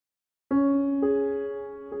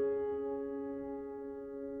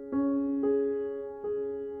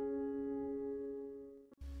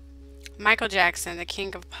Michael Jackson, the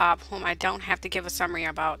king of pop, whom I don't have to give a summary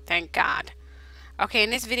about, thank God. Okay,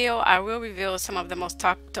 in this video, I will reveal some of the most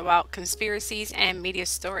talked about conspiracies and media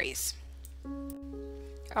stories.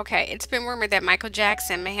 Okay, it's been rumored that Michael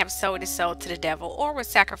Jackson may have sold his soul to the devil or was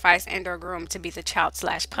sacrificed and or groomed to be the child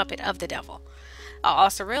slash puppet of the devil. I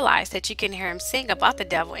also realized that you can hear him sing about the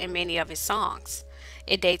devil in many of his songs.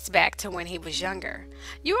 It dates back to when he was younger.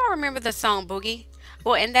 You all remember the song Boogie?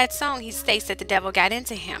 Well, in that song, he states that the devil got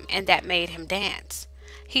into him and that made him dance.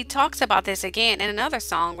 He talks about this again in another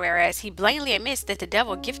song, whereas he blatantly admits that the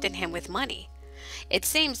devil gifted him with money. It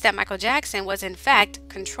seems that Michael Jackson was in fact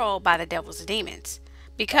controlled by the devil's demons.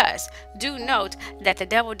 Because, do note that the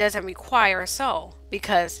devil doesn't require a soul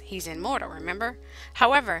because he's immortal, remember?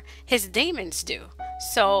 However, his demons do.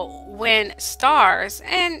 So when stars,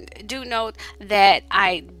 and do note that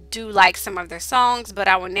I do like some of their songs, but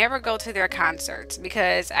I will never go to their concerts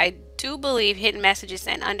because I do believe hidden messages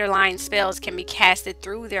and underlying spells can be casted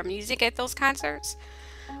through their music at those concerts,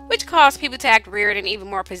 which cause people to act weird and even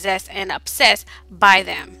more possessed and obsessed by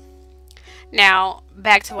them. Now,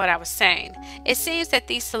 back to what I was saying. It seems that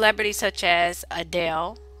these celebrities such as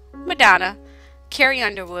Adele, Madonna, Carrie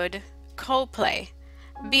Underwood, Coldplay,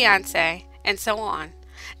 Beyonce, and so on,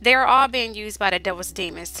 they are all being used by the devil's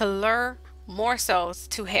demons to lure more souls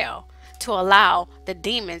to hell, to allow the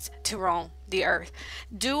demons to roam the earth.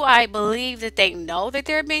 Do I believe that they know that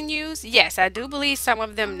they're being used? Yes, I do believe some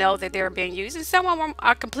of them know that they're being used, and some of them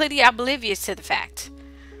are completely oblivious to the fact.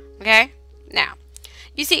 Okay? Now,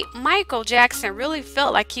 you see, Michael Jackson really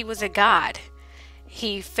felt like he was a god.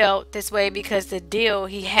 He felt this way because the deal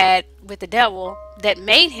he had with the devil that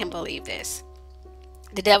made him believe this.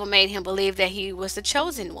 The devil made him believe that he was the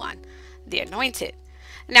chosen one, the anointed.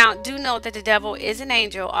 Now, do note that the devil is an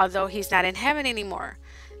angel, although he's not in heaven anymore.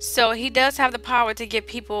 So he does have the power to give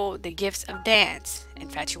people the gifts of dance,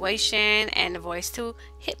 infatuation, and the voice to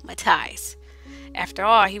hypnotize. After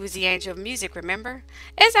all, he was the angel of music, remember?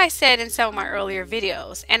 As I said in some of my earlier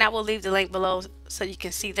videos, and I will leave the link below so you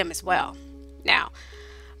can see them as well. Now,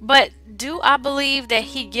 but do I believe that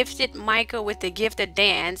he gifted Michael with the gift of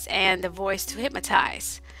dance and the voice to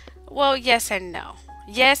hypnotize? Well, yes and no.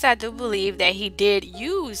 Yes, I do believe that he did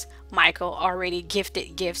use Michael already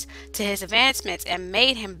gifted gifts to his advancements and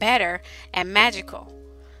made him better and magical.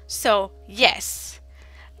 So, yes.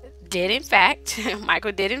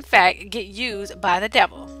 Michael did in fact get used by the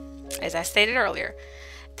devil, as I stated earlier.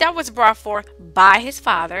 That was brought forth by his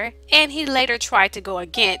father, and he later tried to go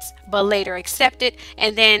against, but later accepted,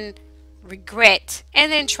 and then regret, and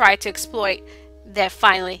then tried to exploit, that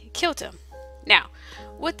finally killed him. Now,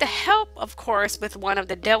 with the help, of course, with one of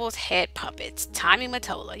the devil's head puppets, Tommy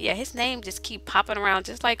Mottola. Yeah, his name just keep popping around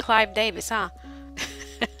just like Clive Davis, huh?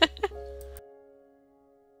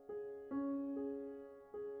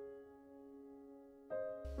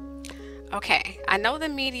 Okay, I know the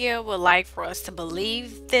media would like for us to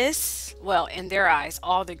believe this. Well, in their eyes,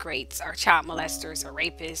 all the greats are child molesters or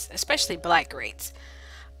rapists, especially black greats.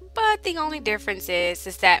 But the only difference is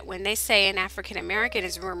that when they say an African American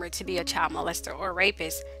is rumored to be a child molester or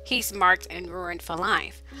rapist, he's marked and ruined for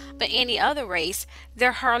life. But any other race,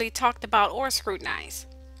 they're hardly talked about or scrutinized.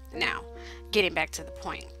 Now, getting back to the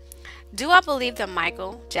point. Do I believe that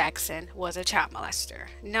Michael Jackson was a child molester?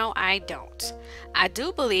 No, I don't. I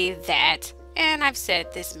do believe that, and I've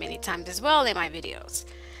said this many times as well in my videos,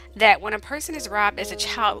 that when a person is robbed as a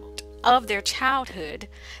child of their childhood,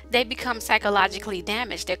 they become psychologically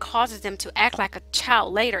damaged that causes them to act like a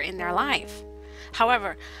child later in their life.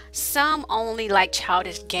 However, some only like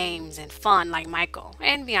childish games and fun like Michael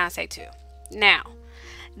and Beyonce too. Now,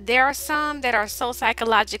 there are some that are so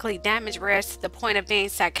psychologically damaged where it's to the point of being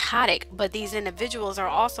psychotic, but these individuals are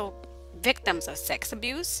also victims of sex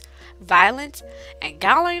abuse, violence, and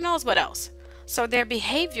God only knows what else. So their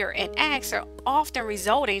behavior and acts are often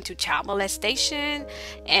resulting to child molestation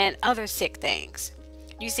and other sick things.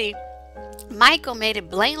 You see, Michael made it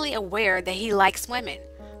blatantly aware that he likes women,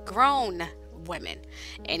 grown women,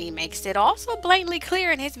 and he makes it also blatantly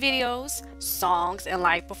clear in his videos, songs, and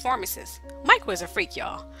live performances. Michael is a freak,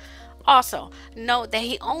 y'all. Also, note that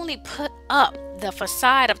he only put up the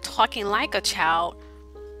facade of talking like a child,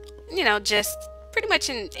 just pretty much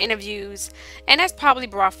in interviews, and that's probably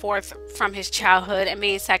brought forth from his childhood and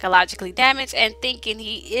being psychologically damaged and thinking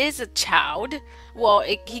he is a child. Well,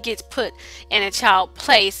 he gets put in a child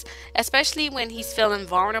place, especially when he's feeling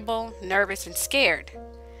vulnerable, nervous, and scared.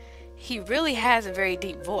 He really has a very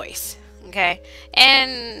deep voice, okay?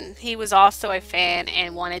 And he was also a fan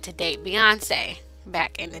and wanted to date Beyonce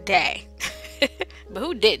back in the day. But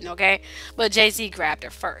who didn't, okay? But Jay-Z grabbed her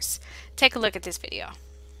first. Take a look at this video.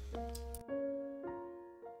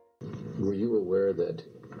 aware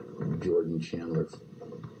that Jordan Chandler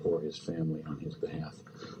or his family on his behalf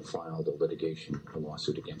filed a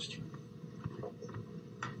lawsuit against you?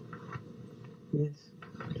 Yes.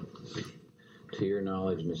 To your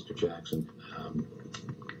knowledge, Mr. Jackson,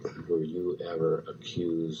 were you ever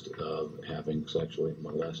accused of having sexually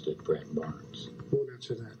molested Brett Barnes? Won't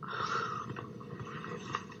answer that.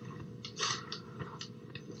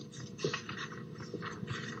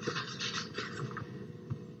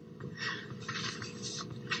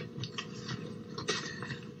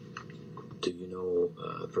 Do you know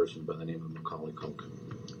a person by the name of Macaulay Culkin?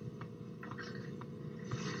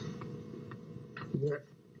 What?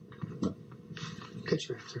 Get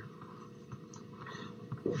your answer.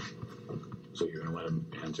 So you're going to let him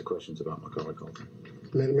answer questions about Macaulay Culkin?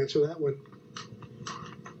 Let him answer that one.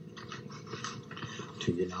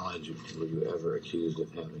 To your knowledge, were you ever accused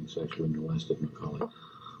of having sexually molested Macaulay?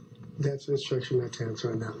 That's an instruction not to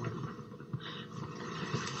answer on that one.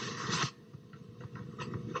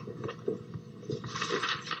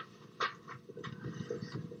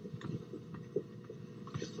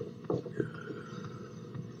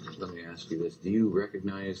 Let me ask you this. Do you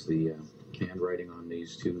recognize the handwriting on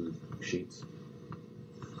these two sheets?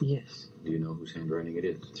 Yes. Do you know whose handwriting it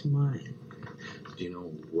is? It's mine. Do you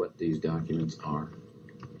know what these documents are?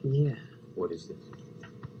 Yeah. What is this?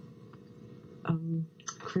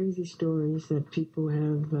 Crazy stories that people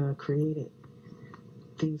have created.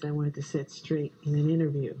 Things I wanted to set straight in an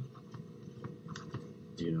interview.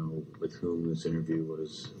 Do you know with whom this interview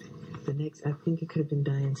was? I think it could have been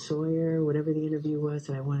Diane Sawyer, whatever the interview was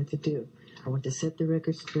that I wanted to do. I wanted to set the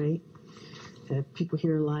record straight. If people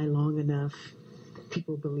hear a lie long enough,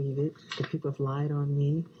 people believe it. The people have lied on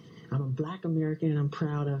me. I'm a black American and I'm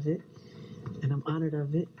proud of it. And I'm honored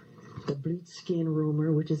of it. The bleach skin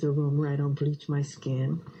rumor, which is a rumor, I don't bleach my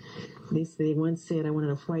skin. They once said I wanted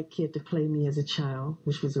a white kid to play me as a child,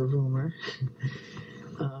 which was a rumor.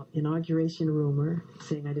 Inauguration rumor,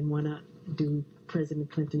 saying I didn't want to do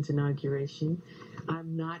President Clinton's inauguration.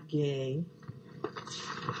 I'm not gay.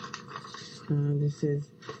 This says,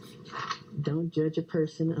 don't judge a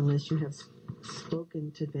person unless you have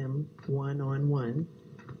spoken to them one-on-one,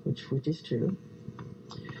 which is true.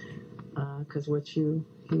 Because what you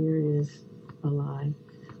hear is a lie,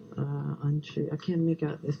 untrue. I can't make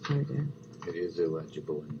out this part there. It is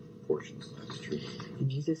illegible in portions, that's true. And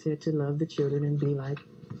Jesus said to love the children and be like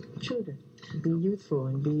children. Be youthful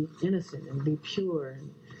and be innocent and be pure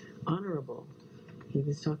and honorable. He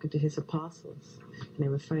was talking to his apostles, and they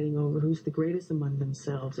were fighting over who's the greatest among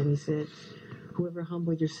themselves. And he said, whoever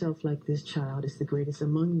humbled yourself like this child is the greatest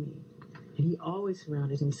among me. And he always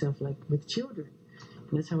surrounded himself with children.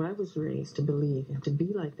 And that's how I was raised, to believe and to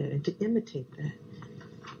be like that and to imitate that.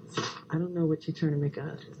 So I don't know what you're trying to make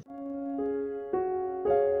out.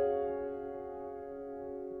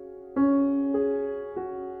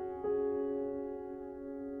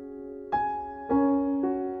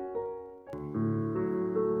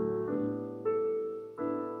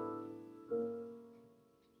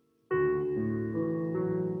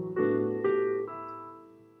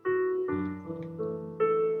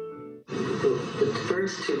 The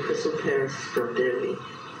first two crystal parents from Debbie,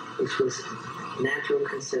 which was natural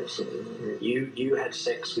conception. You had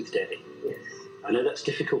sex with Debbie. Yes. I know that's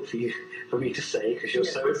difficult for me to say because you're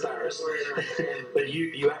so embarrassed. But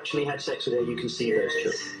you actually had sex with her. You can see those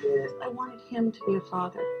children. Yes. I wanted him to be a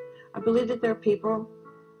father. I believe that there are people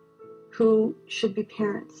who should be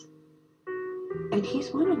parents, and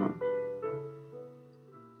he's one of them.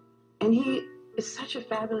 And he is such a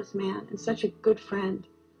fabulous man and such a good friend.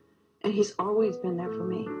 And he's always been there for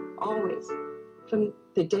me, always, from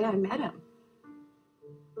the day I met him.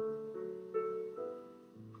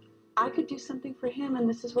 I could do something for him, and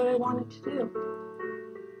this is what I wanted to do.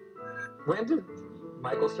 When did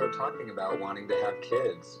Michael start talking about wanting to have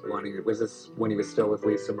kids? Was this when he was still with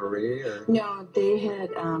Lisa Marie? Or? No, they had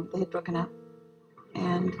broken up,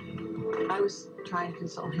 and I was trying to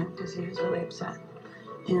console him because he was really upset.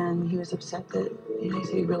 And he was upset that he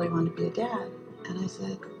said he really wanted to be a dad. And I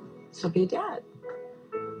said, so be a dad.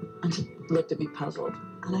 And he looked at me puzzled.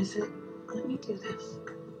 And I said, let me do this.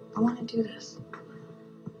 I want to do this.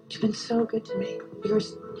 You've been so good to me. You're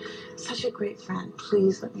such a great friend.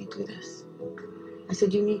 Please let me do this. I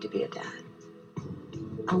said, you need to be a dad.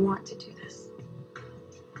 I want to do this.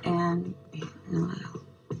 And no.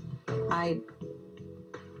 I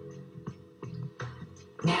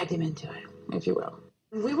nagged him into it, if you will.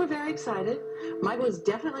 We were very excited. Michael was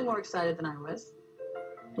definitely more excited than I was.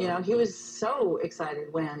 You know, he was so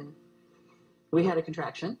excited when we had a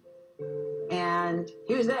contraction, and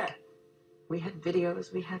he was there. We had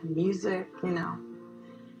videos, we had music, you know,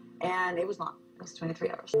 and it was long. was 23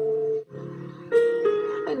 hours.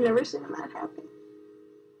 I'd never seen him that happy.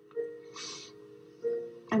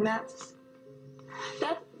 And that's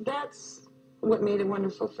what made it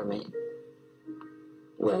wonderful for me,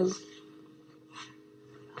 was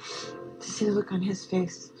to see the look on his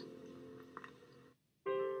face.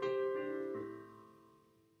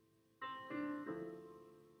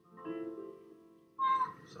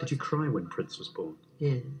 Did you cry when Prince was born?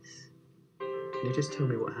 Yes, Can you just tell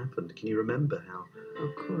me what happened? Can you remember how?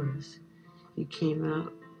 of course. He came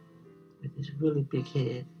out with his really big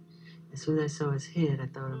head. As soon as I saw his head, I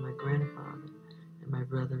thought of my grandfather and my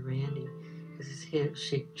brother Randy, because his head was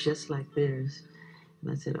shaped just like theirs.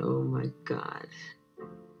 And I said, oh my God.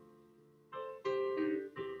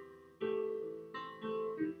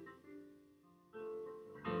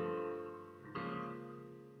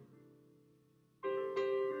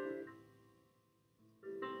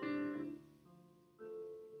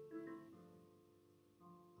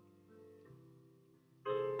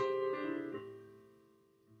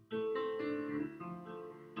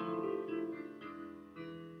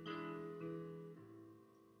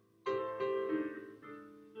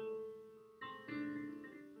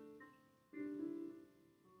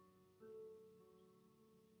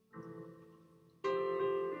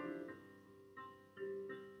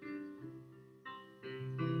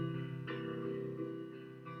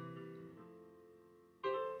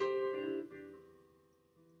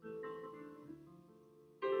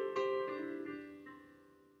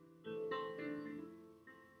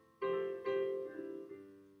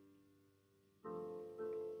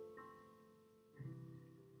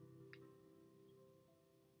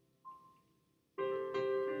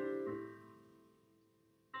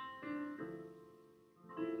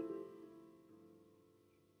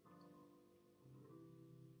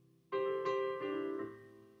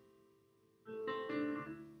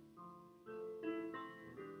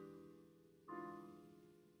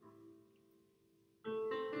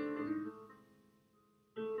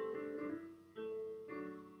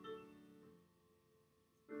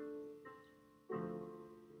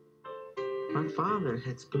 My father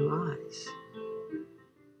had blue eyes,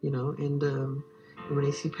 and when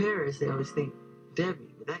they see Paris, they always think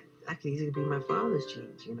Debbie. That could easily be my father's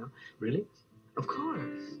genes. Really? Of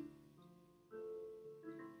course.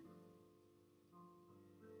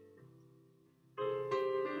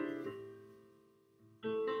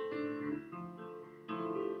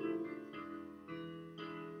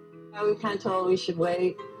 We kind of told we should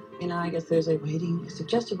wait. I guess there's a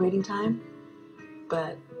suggested waiting time,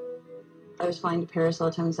 but I was flying to Paris all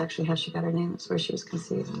the time. It's actually how she got her name. It's where she was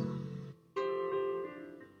conceived.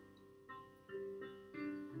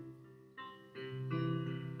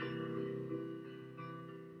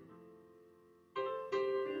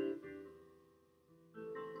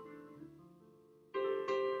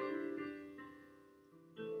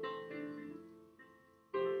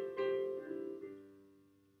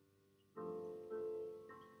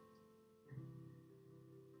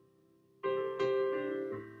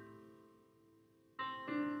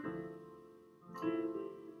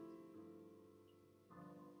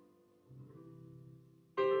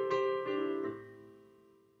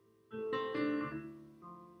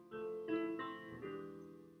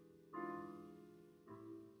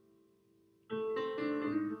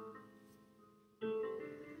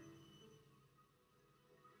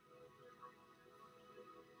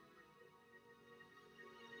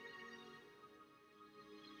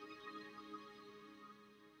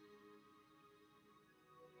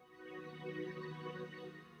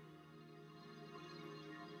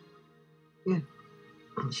 Yeah,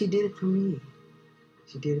 she did it for me.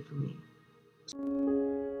 She did it for me.